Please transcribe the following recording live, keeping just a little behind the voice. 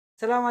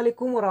السلام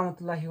عليكم ورحمة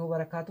الله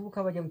وبركاته.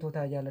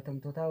 كبجمتوتا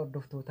جالتمتوتا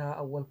وردفتوتا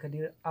أول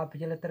كدير أب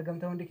جلت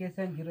ترجمتهم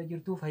دكيسن جرا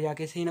جرتو فيا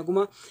كيسين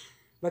أقوما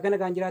بكنا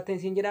كانجراتين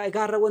سينجرا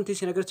إيجار وانتي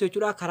سينجر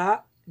سويتشورا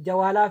كرا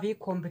جوالا في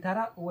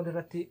كمبيوترا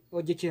ولرتي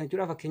وجيتشين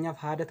جورا فكينيا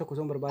فهذا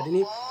تكوزون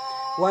برباديني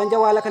وان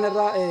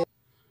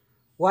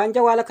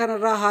جوالا كان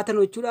را هاتن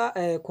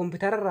وجورا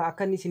كمبيوتر را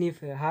أكني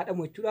سنيف هذا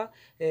وجورا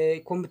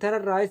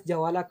كمبيوتر رايس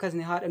جوالا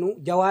كزني هذا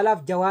جوالا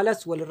في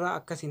جوالس ولرا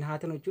أكسين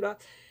هاتن وجورا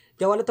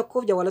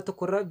جوالا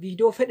تكورا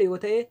فيديو فيدي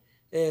وتأي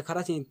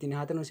خلاصين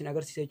تنهاتن وسين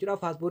أجر سيجورا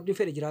فاسبورد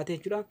فيدي جراته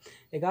جورا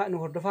إيجا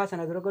نهردفا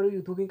سنادرو كرو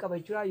يوتيوبين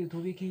كبيجورا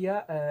يوتيوبي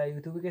كيا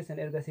يوتيوبي كسن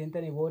إرجع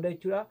سنتني بودا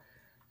جورا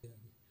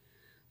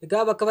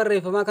إيجا بكبر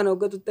ريفما كان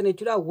أوجد تني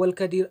جورا أول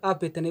كدير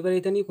أب تني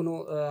بريتني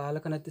كنو على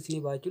كانت تسني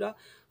باجورا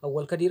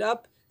أول كدير أب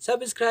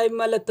سبسكرايب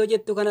مالتو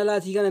جتو كان لا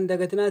سيجان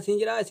اندغتنا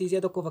سينجرا سيسيا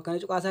تكو فكان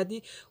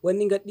چقاساتي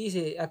ونين غدي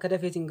سي اكدا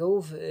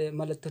فيسنغوف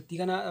مالتو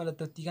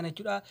تيغانا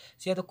چودا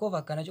سيا تكو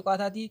فكان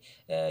چقاساتي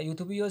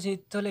يوتيوب يو سي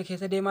تولي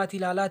كيسا ديماتي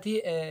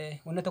لالاتي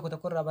ونن تكو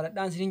تكو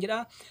رابردان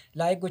سينجرا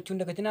لايك گوچون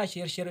دغتنا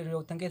شير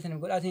روتن كيسن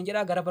گودا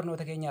سينجرا غرا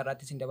برنوتا كينيا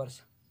راتي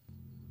سيندبرس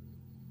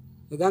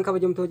غان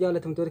كبجمتو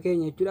جالتمتو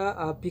كينيا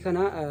چودا ابي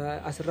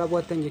كانا اسرا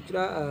بوتن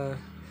چودا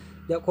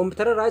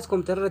كمبيوتر رايس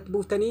كمبيوتر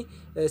رتبوفتني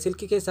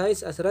سلكي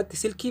كيسايس أسرت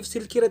سلكيف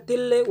سلكي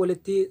رتيل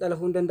ولتي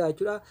تلفون دندا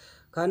أجورا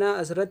كان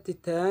أسرت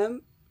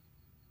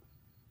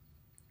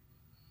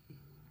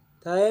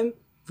تايم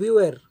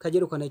فيور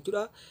كجرو كان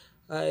أجورا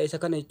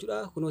سكان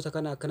أجورا كنو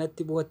سكان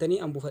كانت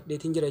بوفتني أم بوفت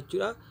ديتين جرا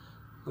أجورا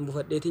أم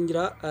بوفت ديتين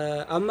جرا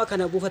أما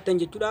كان بوفتن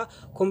جورا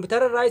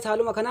كمبيوتر رايس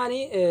حالو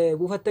مكاناني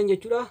بوفتن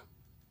جورا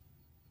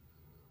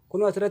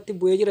كنو أسرت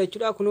بويجرا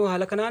أجورا كنو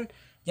حالا كنان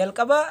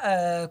jalqaba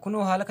kuno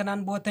haala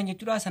kanaan bootan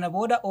jechuudha sana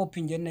booda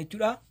open jenna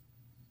jechuudha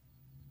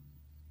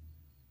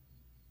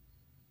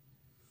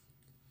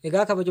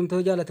egaa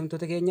kabajamtoota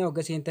jaalatamtoota keenya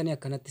wagga seentanii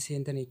akkanatti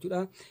seentanii jechuudha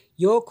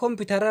yoo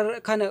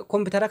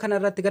kompiitara kana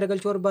irratti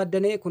garagalchuu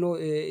barbaadane kuno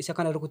isa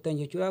kana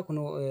rukuttan jechuudha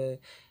kuno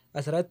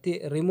asirratti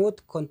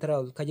remote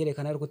control ka jedhe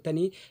kana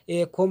rukuttanii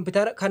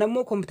kompiitara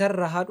kanammoo kompiitara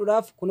irraa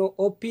haadhuudhaaf kuno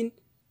open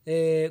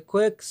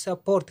quick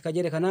support ka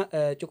jedhe kana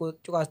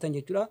cuqaastan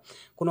jechuudha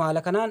kuno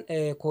haala kanaan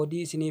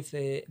koodii isiniif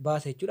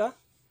baasa jechuudha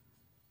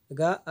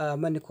egaa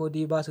manni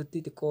koodii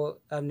baasutti xiqqoo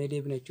dhaabnee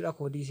deebina jechuudha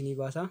koodii isinii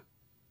baasa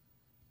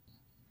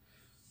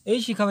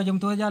eeshi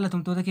kabajamtoota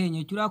jaalatamtoota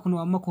keenya jechuudha kuno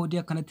amma koodii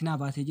akkanatti naa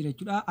baasee jira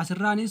jechuudha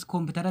asirraanis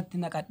kompiitaratti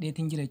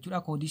naqadheetiin jira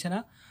jechuudha koodii sana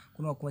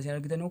kuno akkuma isin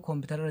argitan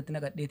kompiitarratti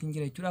naqadheetiin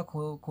jira jechuudha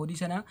koodii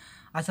sana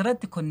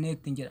asirratti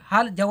connectin jira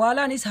haal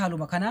jawaalaanis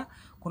haaluma kana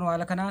kuno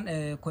haala kanaan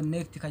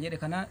connect ka jedhe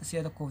kana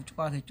si'a tokkoof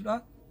cuqaasa jechuudha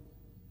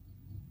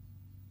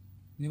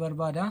ni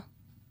barbaada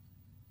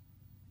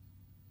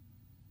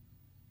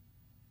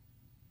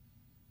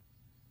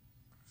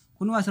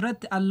kuno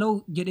asirratti allow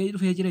jedhee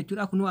dhufee jira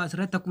jechuudha kuno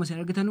asirratti akkuma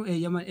isin argitanu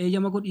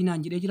eeyyama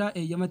godhinaan jedhee jira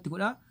eeyyamatti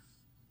godha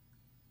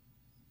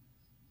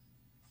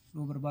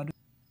no barbaadu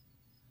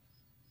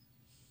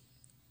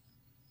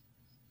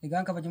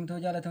egaan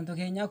kabajamtoota jaalatamtoota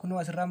keenya kuno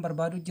asirraan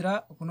barbaadu jira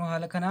kuno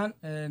haala kanaan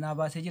naa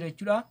baasee jira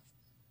jechuudha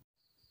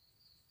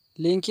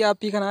linkii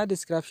appii kana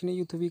description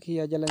youtube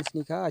kiyya jalan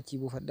sinika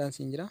achi buufadhaan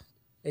siin jira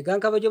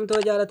egaan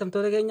kabajamtoota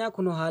jaalatamtoota keenya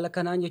kuno haala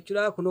kanaan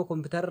jechuudha kuno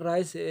kompiitara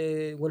raayis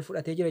wal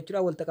fudhatee jira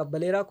jechuudha wal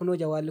taqabbaleera kuno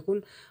jawaalli kun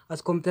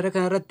as kompiitara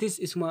kana irrattis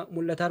isuma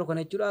mul'ataa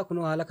kana jechuudha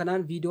kuno haala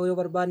kanaan viidiyoo yoo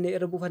barbaanne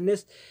irra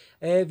buufannes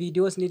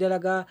viidiyoos ni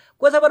dalagaa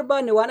gosa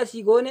barbaanne waan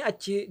asii goone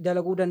achi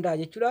dalaguu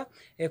danda'a jechuudha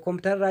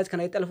kompiitara raayis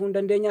kana xalafuun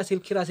dandeenya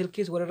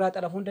silkis walirraa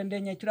xalafuun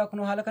dandeenya jechuudha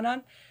kuno haala kanaan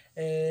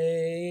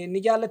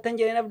ni jaallattan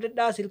jedheen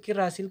abdadhaa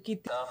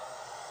silkiitti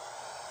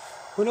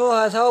kuno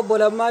haasawa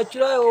bolammaa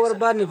jechuudha yoo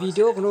barbaanne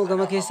viidiyoo kuno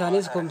gama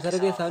keessaanis kompiitara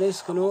keessaanis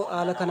kuno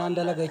haala kanaan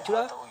dalaga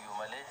jechuudha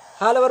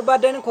haala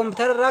barbaadan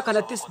kompiitara irraa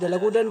kanattis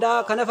dalaguu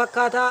danda'a kana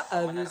fakkaata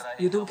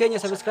YouTube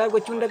keenya subscribe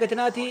gochuun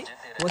dagatinaati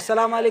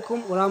wassalamu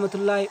alaikum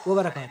warahmatullahi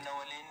wabarakatuh